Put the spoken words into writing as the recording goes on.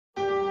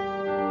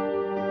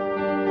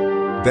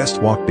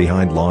Best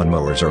walk-behind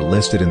lawnmowers are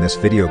listed in this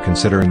video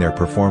considering their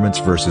performance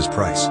versus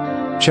price.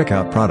 Check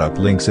out product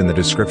links in the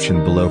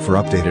description below for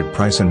updated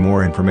price and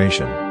more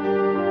information.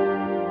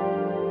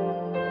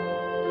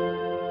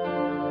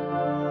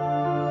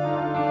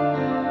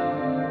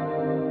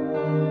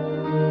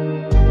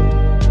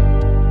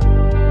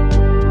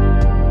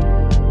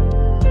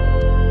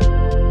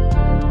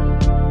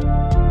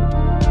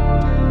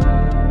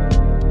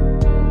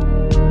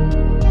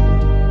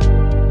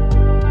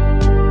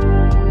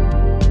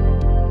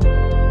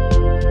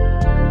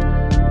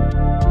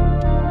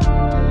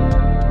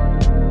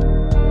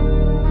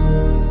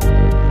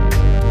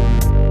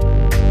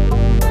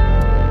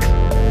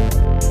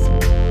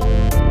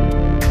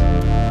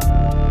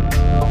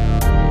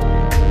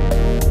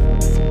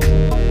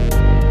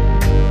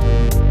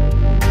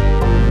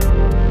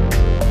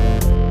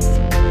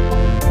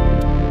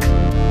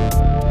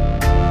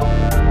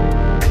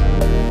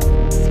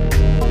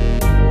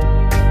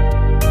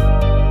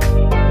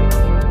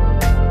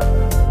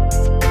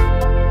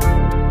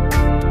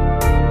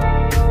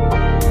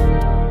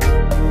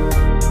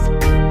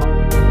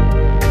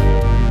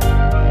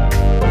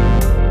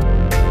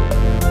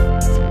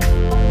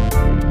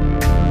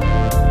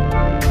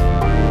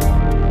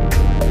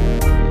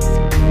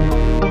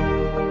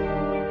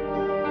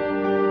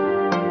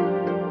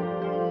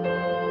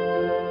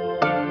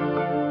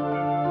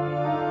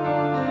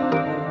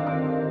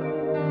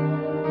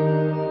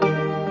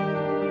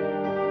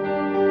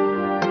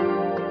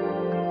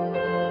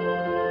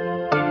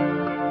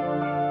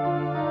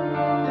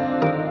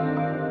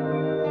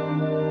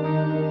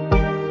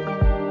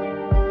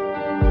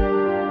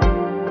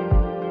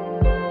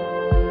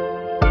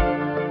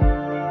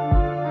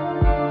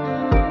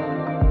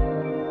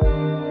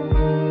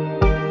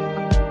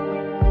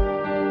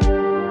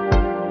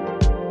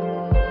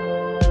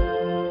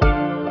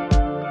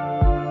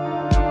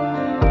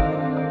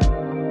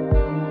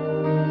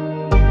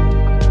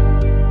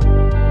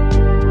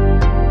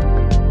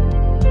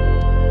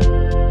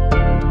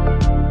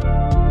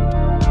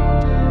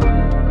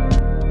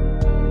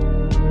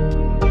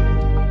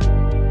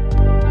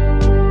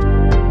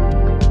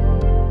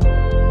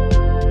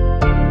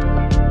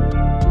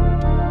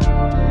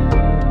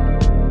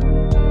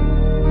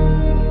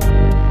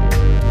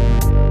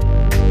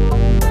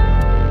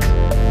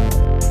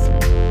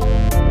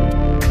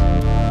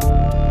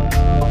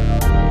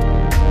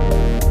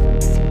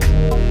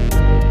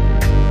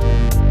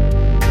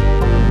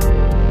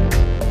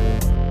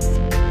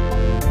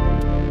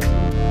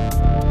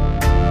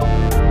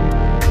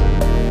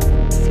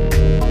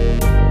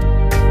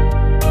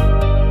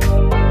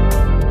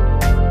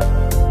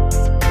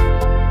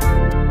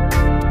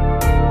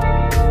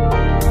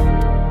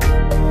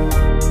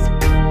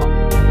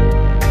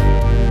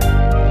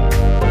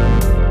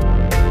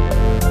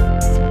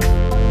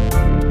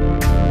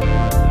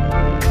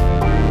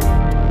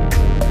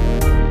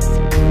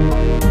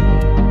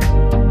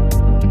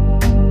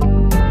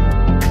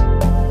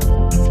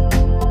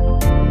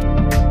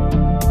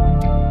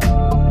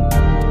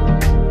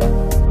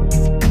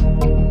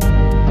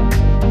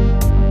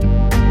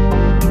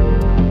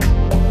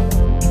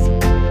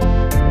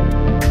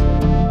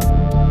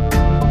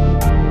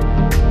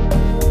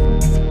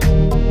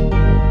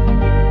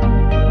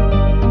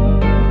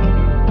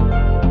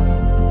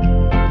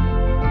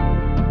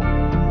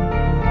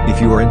 If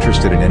you are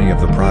interested in any of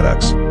the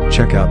products,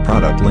 check out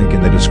product link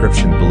in the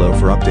description below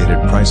for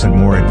updated price and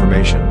more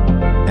information.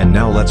 And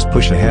now let's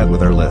push ahead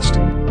with our list.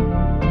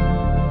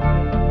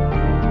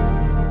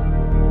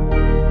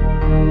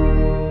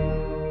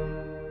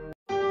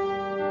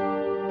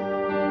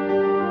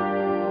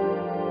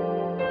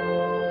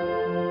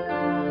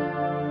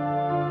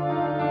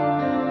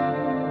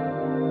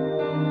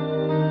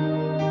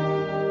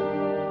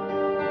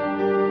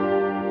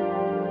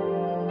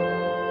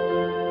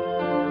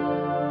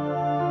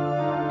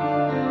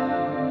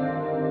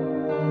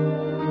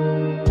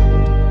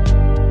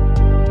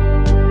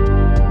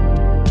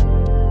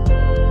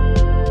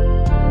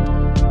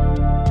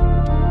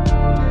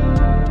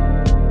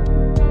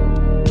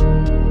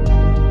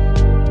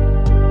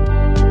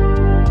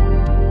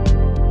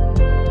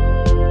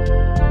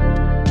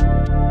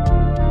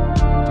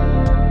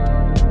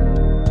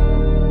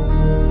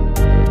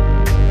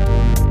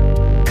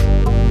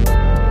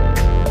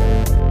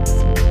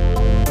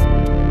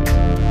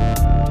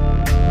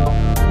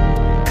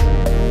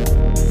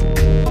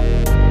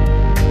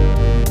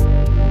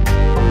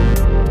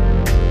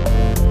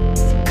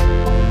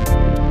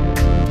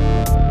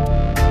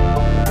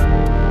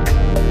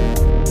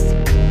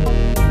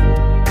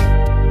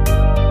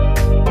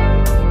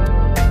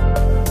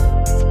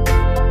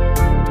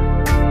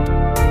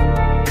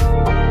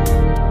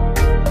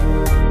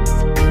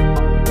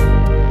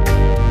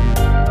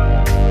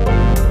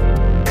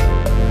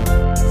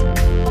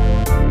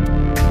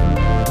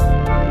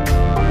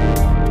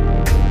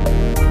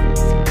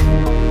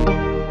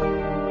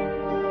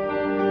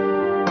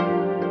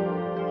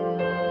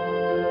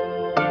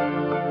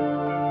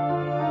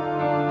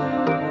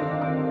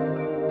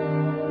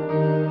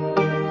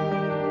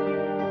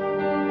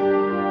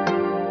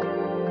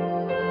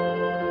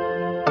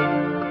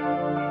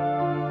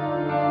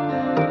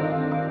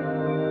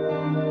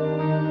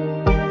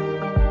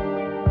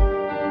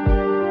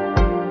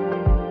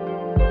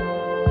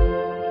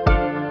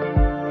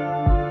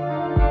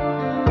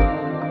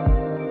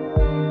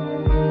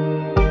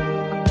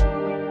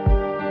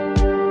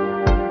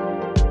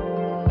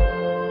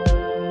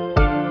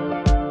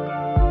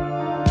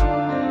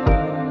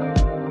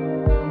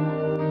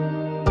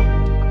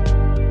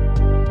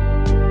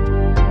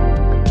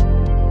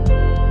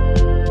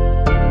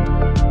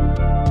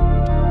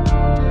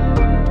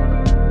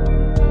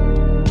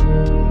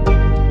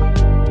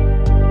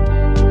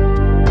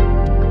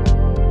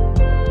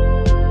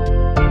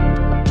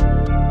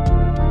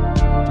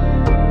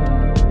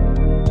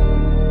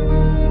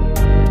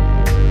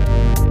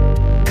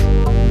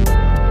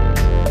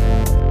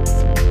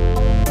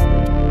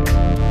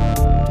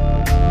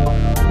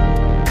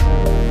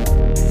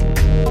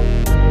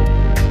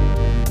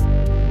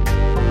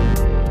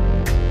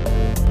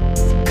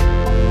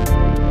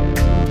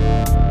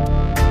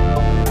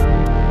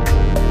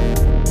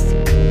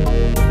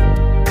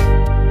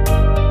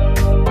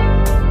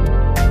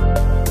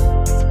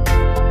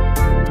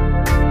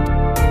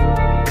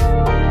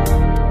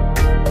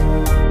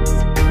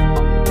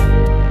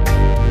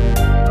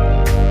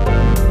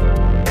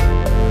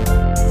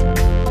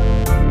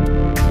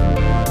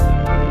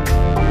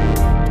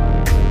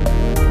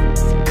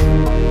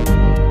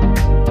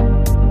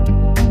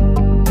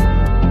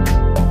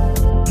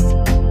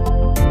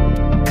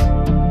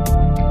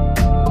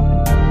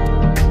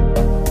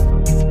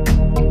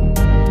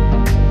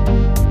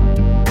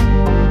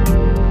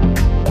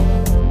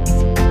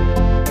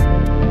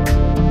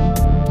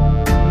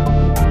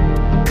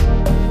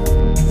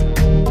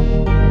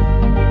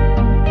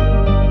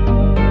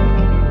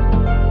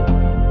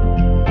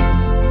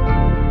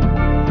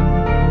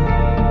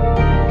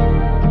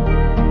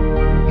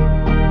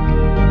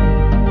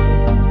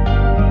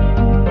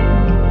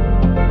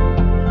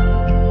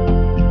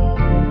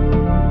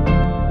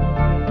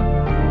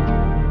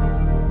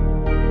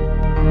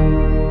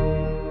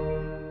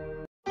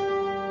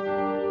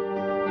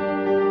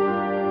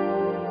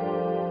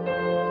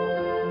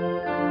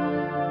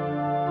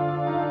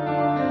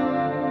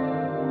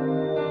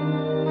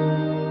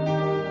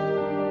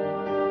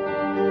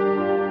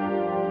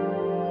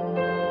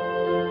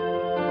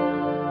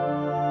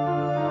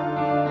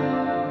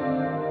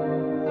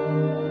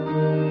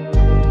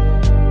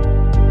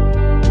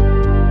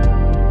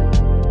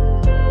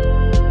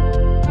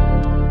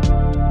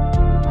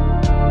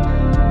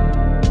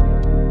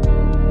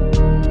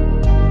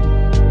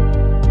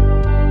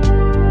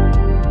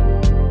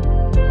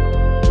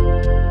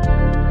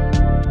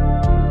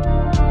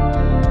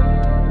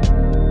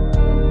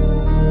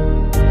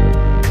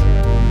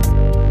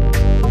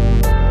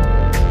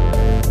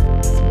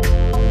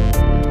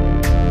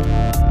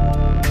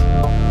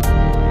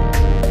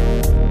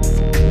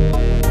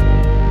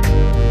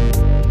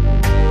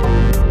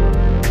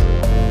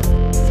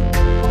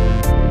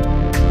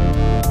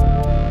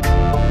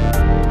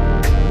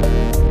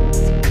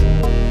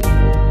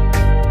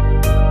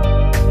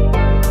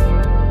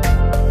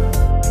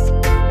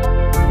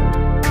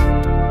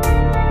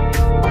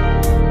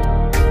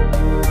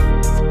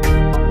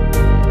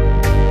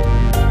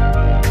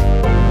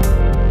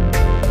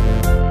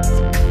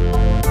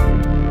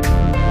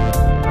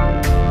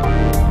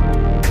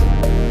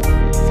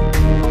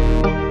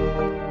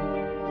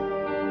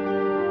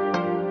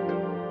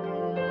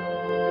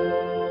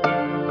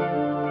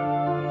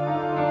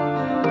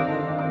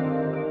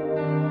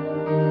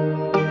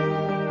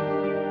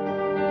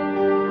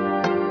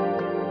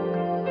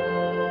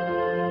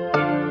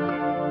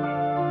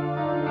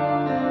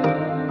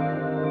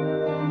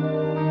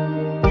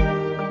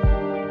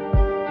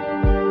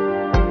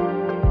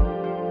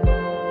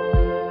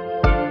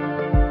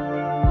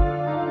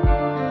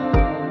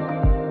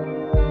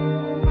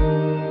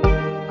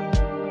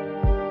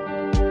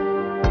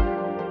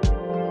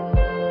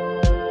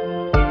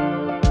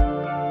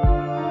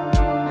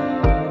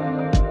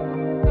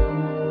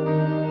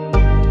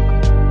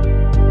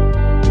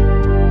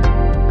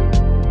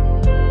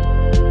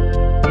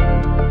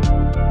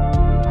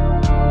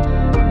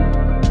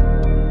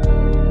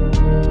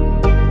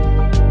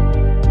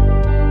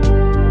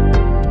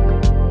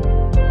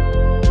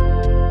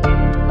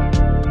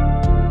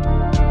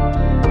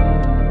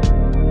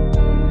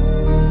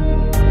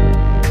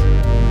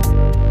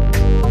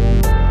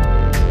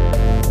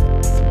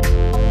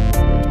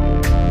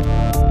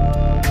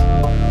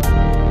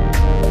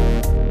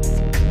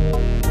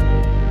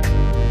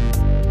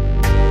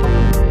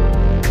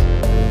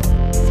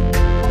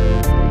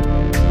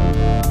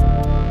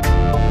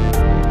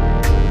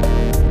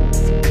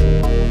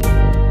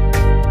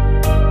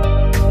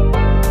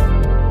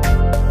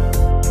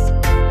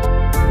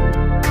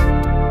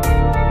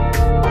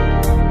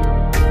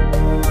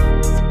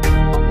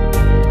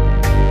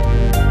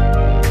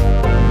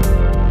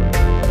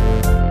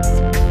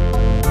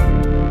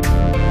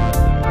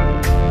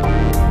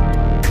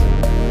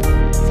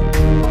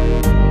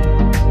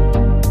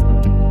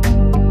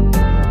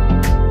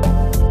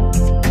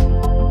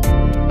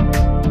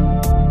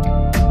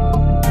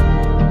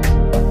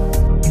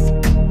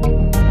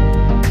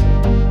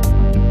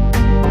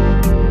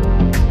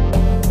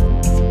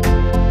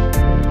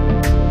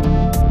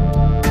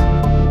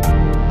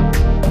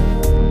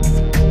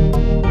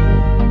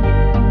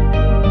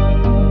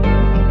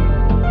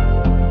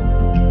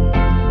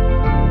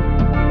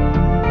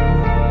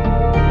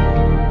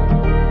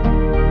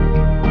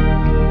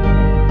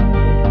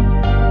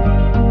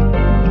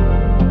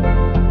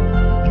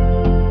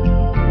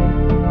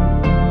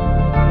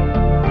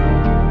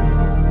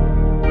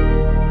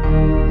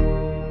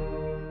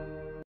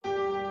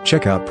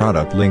 Check out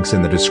product links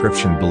in the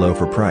description below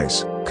for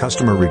price,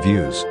 customer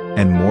reviews,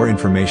 and more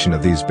information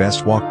of these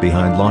best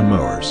walk-behind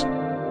lawnmowers.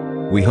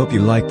 We hope you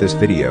liked this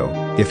video.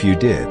 If you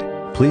did,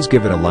 please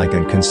give it a like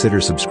and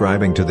consider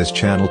subscribing to this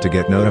channel to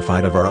get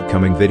notified of our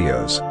upcoming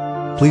videos.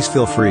 Please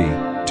feel free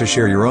to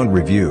share your own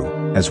review,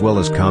 as well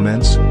as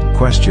comments,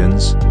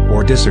 questions,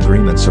 or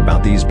disagreements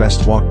about these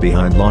best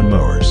walk-behind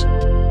lawnmowers.